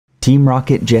Team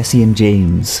Rocket, Jessie and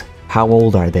James. How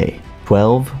old are they?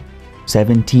 12?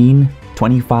 17?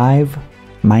 25?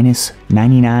 Minus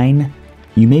 99?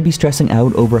 You may be stressing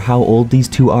out over how old these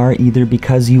two are either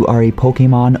because you are a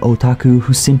Pokemon otaku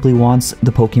who simply wants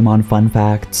the Pokemon fun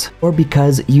facts, or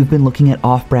because you've been looking at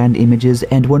off-brand images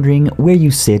and wondering where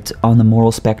you sit on the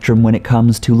moral spectrum when it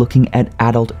comes to looking at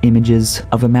adult images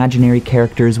of imaginary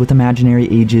characters with imaginary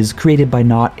ages created by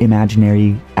not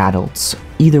imaginary adults.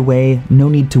 Either way, no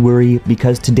need to worry,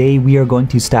 because today we are going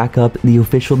to stack up the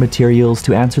official materials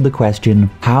to answer the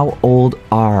question, how old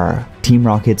are Team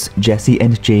Rocket's Jessie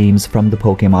and James from the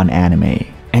Pokemon anime?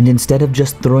 And instead of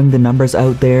just throwing the numbers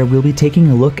out there, we'll be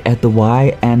taking a look at the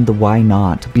why and the why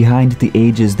not behind the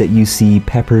ages that you see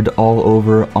peppered all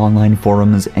over online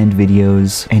forums and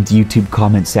videos and YouTube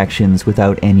comment sections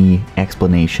without any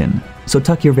explanation. So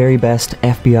tuck your very best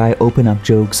FBI open up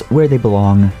jokes where they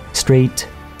belong, straight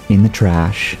in the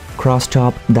trash.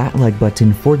 Cross-chop that like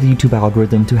button for the YouTube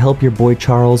algorithm to help your boy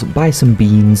Charles buy some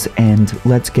beans, and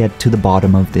let's get to the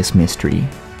bottom of this mystery.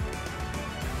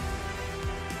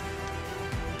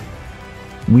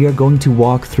 We are going to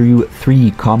walk through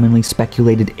 3 commonly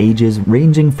speculated ages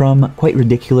ranging from quite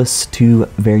ridiculous to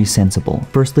very sensible.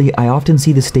 Firstly, I often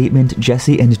see the statement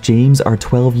Jessie and James are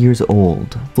 12 years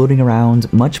old floating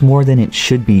around much more than it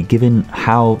should be given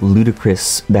how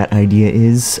ludicrous that idea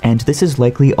is, and this is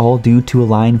likely all due to a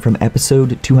line from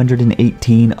episode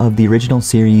 218 of the original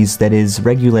series that is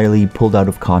regularly pulled out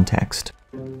of context.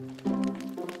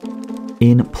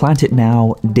 In Plant It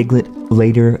Now, Diglett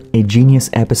Later, a genius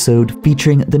episode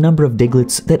featuring the number of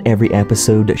Diglets that every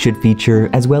episode should feature,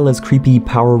 as well as creepy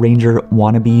Power Ranger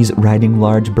wannabes riding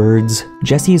large birds,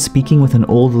 Jessie is speaking with an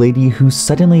old lady who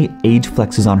suddenly age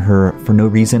flexes on her for no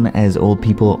reason, as old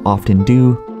people often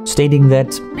do, stating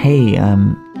that, hey,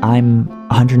 I'm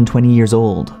 120 years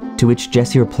old. To which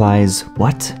Jessie replies,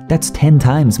 what? That's 10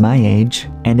 times my age.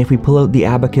 And if we pull out the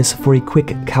abacus for a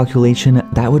quick calculation,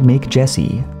 that would make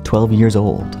Jessie 12 years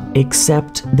old.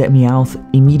 Except that Meowth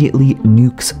immediately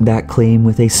nukes that claim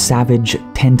with a savage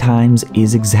 10 times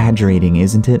is exaggerating,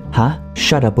 isn't it? Huh?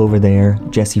 Shut up over there,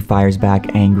 Jessie fires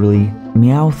back angrily.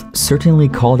 Meowth certainly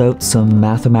called out some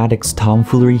mathematics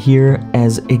tomfoolery here,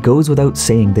 as it goes without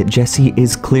saying that Jessie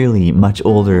is clearly much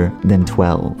older than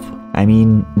 12. I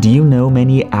mean, do you know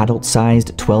many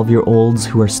adult-sized 12-year-olds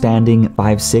who are standing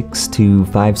 5'6" to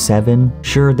 5'7"?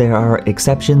 Sure, there are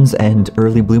exceptions and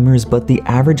early bloomers, but the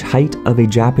average height of a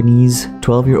Japanese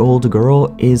 12-year-old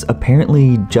girl is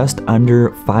apparently just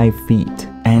under 5 feet.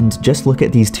 And just look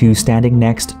at these two standing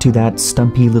next to that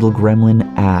stumpy little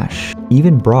gremlin Ash.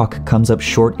 Even Brock comes up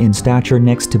short in stature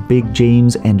next to Big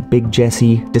James and Big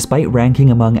Jessie, despite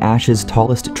ranking among Ash's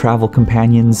tallest travel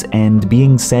companions and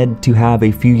being said to have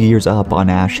a few years up on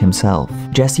Ash himself.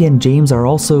 Jessie and James are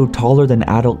also taller than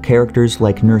adult characters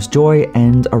like Nurse Joy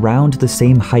and around the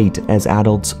same height as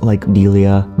adults like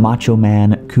Delia, Macho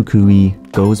Man,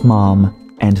 Kukui, Go's mom,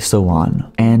 and so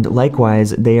on. And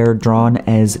likewise, they are drawn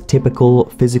as typical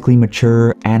physically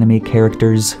mature anime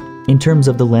characters in terms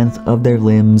of the length of their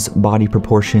limbs, body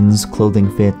proportions,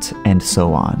 clothing fit, and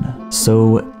so on.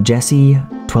 So Jessie,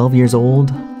 12 years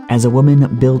old, as a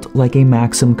woman built like a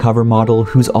Maxim cover model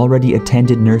who's already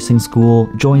attended nursing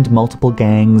school, joined multiple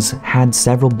gangs, had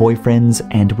several boyfriends,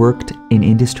 and worked in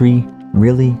industry.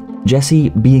 Really? Jessie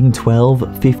being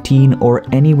 12, 15, or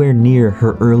anywhere near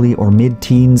her early or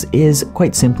mid-teens is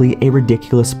quite simply a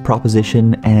ridiculous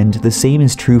proposition, and the same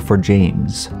is true for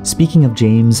James. Speaking of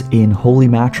James, in Holy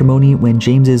Matrimony, when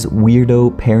James's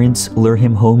weirdo parents lure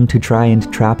him home to try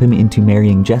and trap him into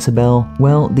marrying Jezebel,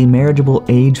 well, the marriageable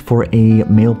age for a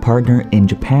male partner in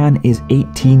Japan is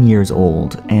 18 years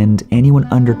old, and anyone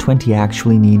under 20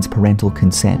 actually needs parental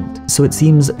consent. So it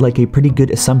seems like a pretty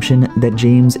good assumption that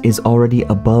James is already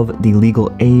above the legal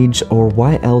age, or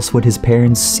why else would his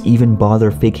parents even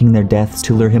bother faking their deaths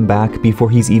to lure him back before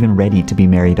he's even ready to be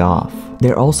married off?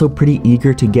 They're also pretty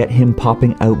eager to get him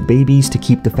popping out babies to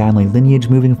keep the family lineage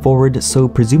moving forward, so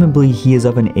presumably he is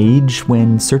of an age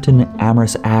when certain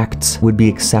amorous acts would be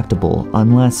acceptable,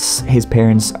 unless his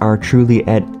parents are truly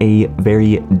at a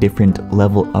very different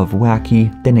level of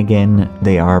wacky. Then again,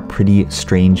 they are pretty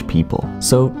strange people.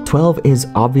 So 12 is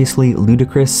obviously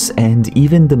ludicrous, and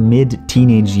even the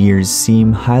mid-teenage years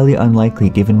seem highly unlikely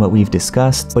given what we've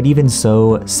discussed, but even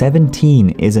so,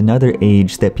 17 is another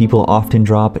age that people often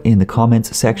drop in the comments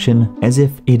section as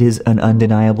if it is an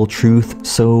undeniable truth,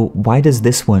 so why does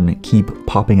this one keep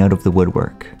popping out of the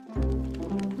woodwork?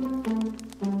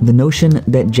 The notion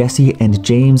that Jessie and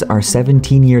James are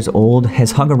 17 years old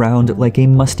has hung around like a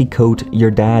musty coat your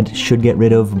dad should get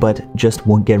rid of but just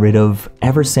won't get rid of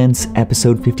ever since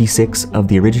episode 56 of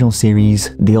the original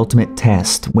series, The Ultimate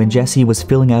Test, when Jessie was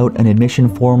filling out an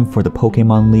admission form for the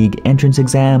Pokémon League entrance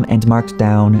exam and marked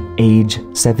down age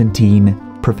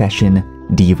 17, profession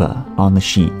diva on the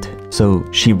sheet. So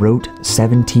she wrote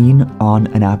 17 on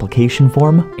an application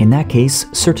form? In that case,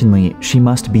 certainly she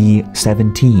must be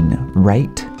 17,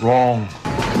 right? Wrong.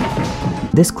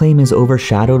 This claim is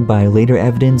overshadowed by later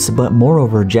evidence, but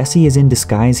moreover, Jessie is in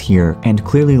disguise here and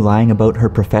clearly lying about her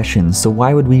profession, so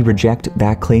why would we reject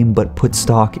that claim but put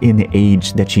stock in the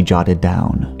age that she jotted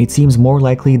down? It seems more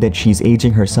likely that she's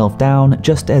aging herself down,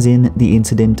 just as in the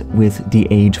incident with the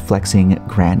age-flexing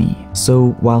granny. So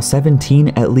while 17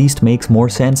 at least makes more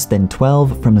sense than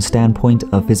 12 from the standpoint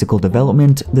of physical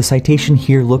development, the citation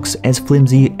here looks as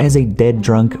flimsy as a dead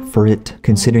drunk for it,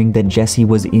 considering that Jessie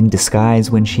was in disguise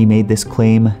when she made this claim,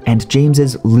 and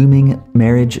James's looming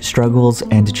marriage struggles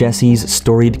and Jessie's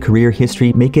storied career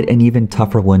history make it an even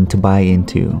tougher one to buy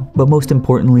into. But most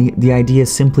importantly, the idea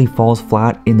simply falls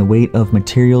flat in the weight of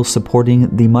material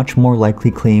supporting the much more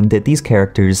likely claim that these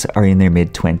characters are in their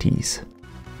mid-20s.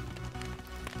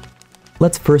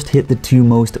 Let's first hit the two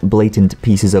most blatant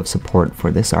pieces of support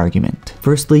for this argument.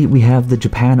 Firstly, we have the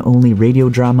Japan-only radio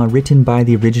drama written by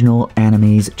the original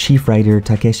anime's chief writer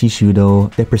Takeshi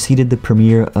Shudo that preceded the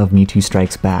premiere of Mewtwo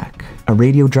Strikes Back. A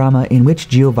radio drama in which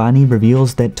Giovanni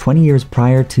reveals that 20 years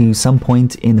prior to some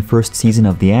point in the first season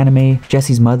of the anime,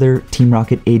 Jessie's mother, Team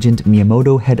Rocket agent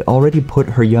Miyamoto, had already put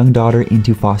her young daughter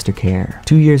into foster care.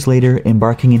 2 years later,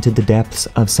 embarking into the depths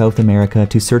of South America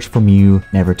to search for Mew,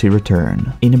 never to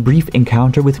return. In a brief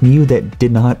encounter with Mew that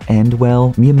did not end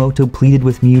well, Miyamoto pleaded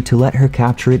with Mew to let her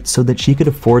capture it so that she could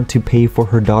afford to pay for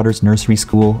her daughter's nursery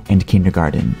school and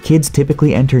kindergarten. Kids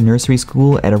typically enter nursery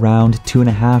school at around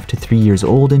 2.5 to 3 years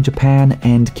old in Japan,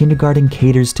 and kindergarten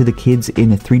caters to the kids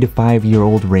in the 3 to 5 year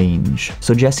old range.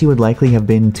 So Jessie would likely have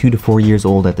been 2 to 4 years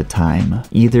old at the time,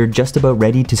 either just about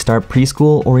ready to start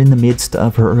preschool or in the midst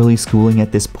of her early schooling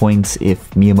at this point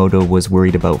if Miyamoto was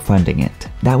worried about funding it.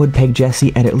 That would peg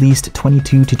Jessie at least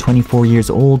 22 to 24 years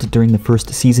old during the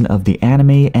first season of the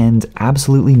anime and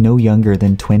absolutely no younger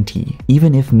than 20,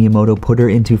 even if Miyamoto put her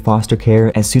into foster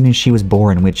care as soon as she was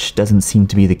born, which doesn't seem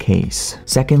to be the case.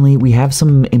 Secondly, we have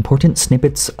some important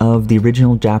snippets of the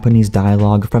original Japanese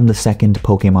dialogue from the second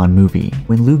Pokémon movie.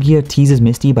 When Lugia teases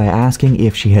Misty by asking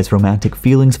if she has romantic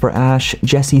feelings for Ash,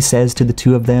 Jessie says to the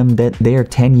two of them that they are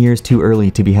 10 years too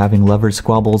early to be having lovers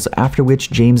squabbles, after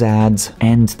which James adds,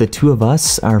 "And the two of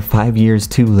us are 5 years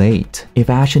too late." If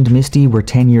Ash and Misty were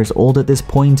 10 years old at this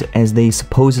point, as they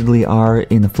supposedly are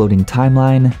in the floating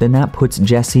timeline, then that puts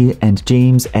Jessie and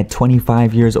James at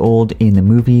 25 years old in the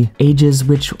movie, ages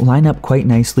which line up quite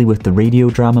nicely with the radio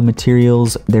drama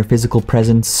materials, their physical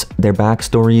presence, their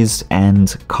backstories,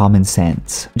 and common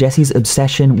sense. Jessie's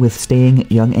obsession with staying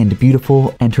young and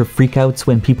beautiful, and her freakouts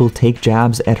when people take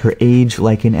jabs at her age,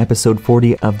 like in episode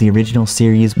 40 of the original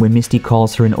series when Misty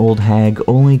calls her an old hag,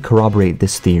 only corroborate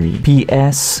this theory.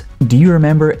 P.S. Do you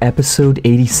remember episode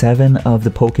 87 of the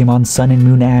Pokémon Sun and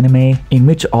Moon anime, in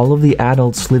which all of the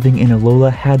adults living in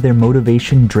Alola had their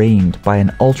motivation drained by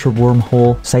an ultra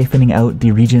wormhole siphoning out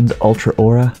the region's ultra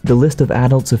aura? The list of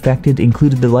adults affected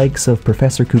included the likes of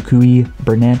Professor Kukui,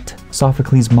 Burnett,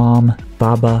 Sophocles' mom,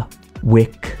 Baba,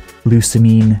 Wick,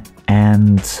 Lucamine,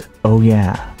 and, oh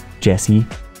yeah, Jessie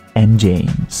and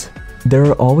James. There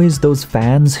are always those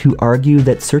fans who argue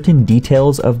that certain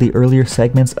details of the earlier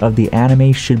segments of the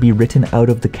anime should be written out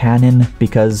of the canon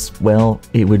because, well,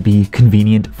 it would be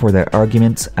convenient for their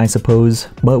arguments, I suppose.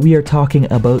 But we are talking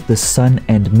about the Sun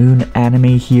and Moon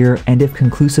anime here, and if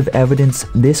conclusive evidence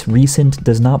this recent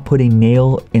does not put a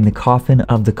nail in the coffin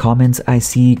of the comments I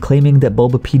see claiming that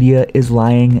Bulbapedia is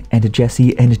lying and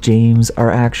Jessie and James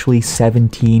are actually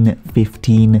 17,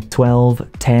 15, 12,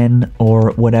 10,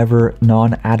 or whatever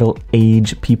non-adult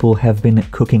age people have been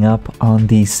cooking up on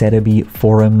the Cetabi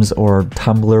forums or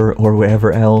Tumblr or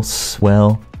wherever else,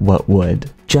 well, what would?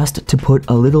 Just to put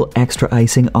a little extra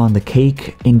icing on the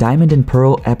cake, in Diamond and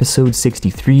Pearl episode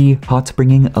 63, Hot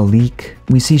Springing a Leak,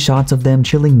 we see shots of them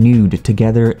chilling nude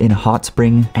together in a hot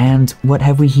spring, and what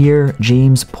have we here?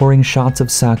 James pouring shots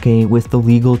of sake with the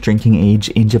legal drinking age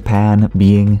in Japan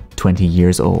being 20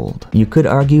 years old. You could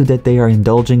argue that they are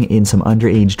indulging in some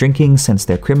underage drinking since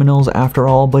they're criminals after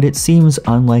all, but it seems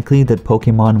unlikely that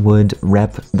Pokémon would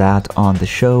rep that on the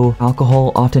show.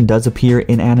 Alcohol often does appear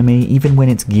in anime even when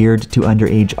it's geared to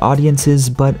underage audiences,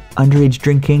 but underage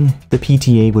drinking, the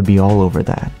PTA would be all over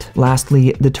that.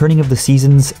 Lastly, the turning of the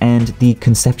seasons and the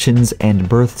conceptions and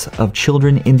births of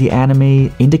children in the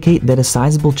anime indicate that a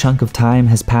sizable chunk of time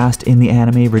has passed in the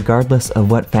anime regardless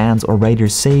of what fans or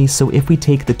writers say, so if we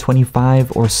take the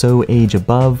 25 or so age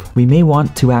above, we may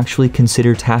want to actually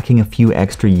consider tacking a few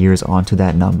extra years onto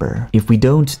that number. If we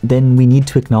don't, then we need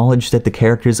to acknowledge that the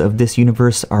characters of this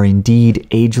universe are indeed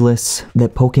ageless,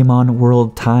 that Pokémon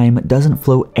world time doesn't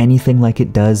flow anything like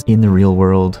it does in the real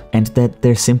world, and that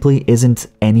there simply isn't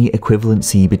any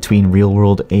equivalency between real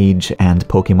world age and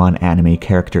Pokémon anime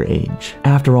character age.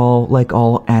 After all, like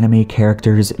all anime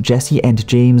characters, Jessie and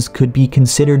James could be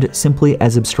considered simply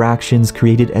as abstractions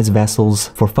created as vessels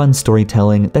for fun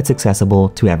storytelling that's accessible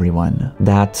to everyone.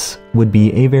 That would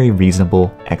be a very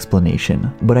reasonable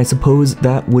explanation. But I suppose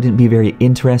that wouldn't be very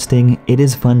interesting. It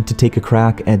is fun to take a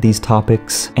crack at these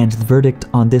topics, and the verdict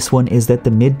on this one is that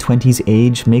the mid-20s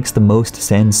age makes the most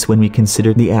sense when we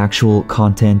consider the actual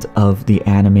content of the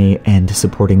anime and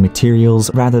supporting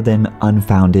materials rather than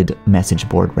unfounded message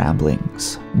board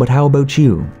ramblings. But how about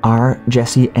you? Are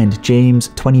Jessie and James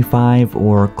 25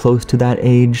 or close to that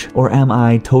age? Or am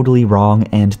I totally wrong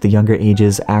and the younger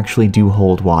ages actually do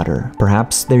hold water?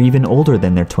 Perhaps they're even older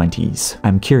than their 20s.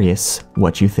 I'm curious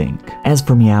what you think. As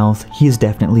for Meowth, he is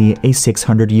definitely a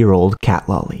 600-year-old cat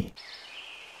lolly.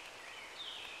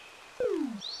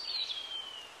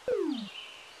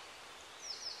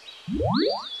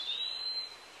 What?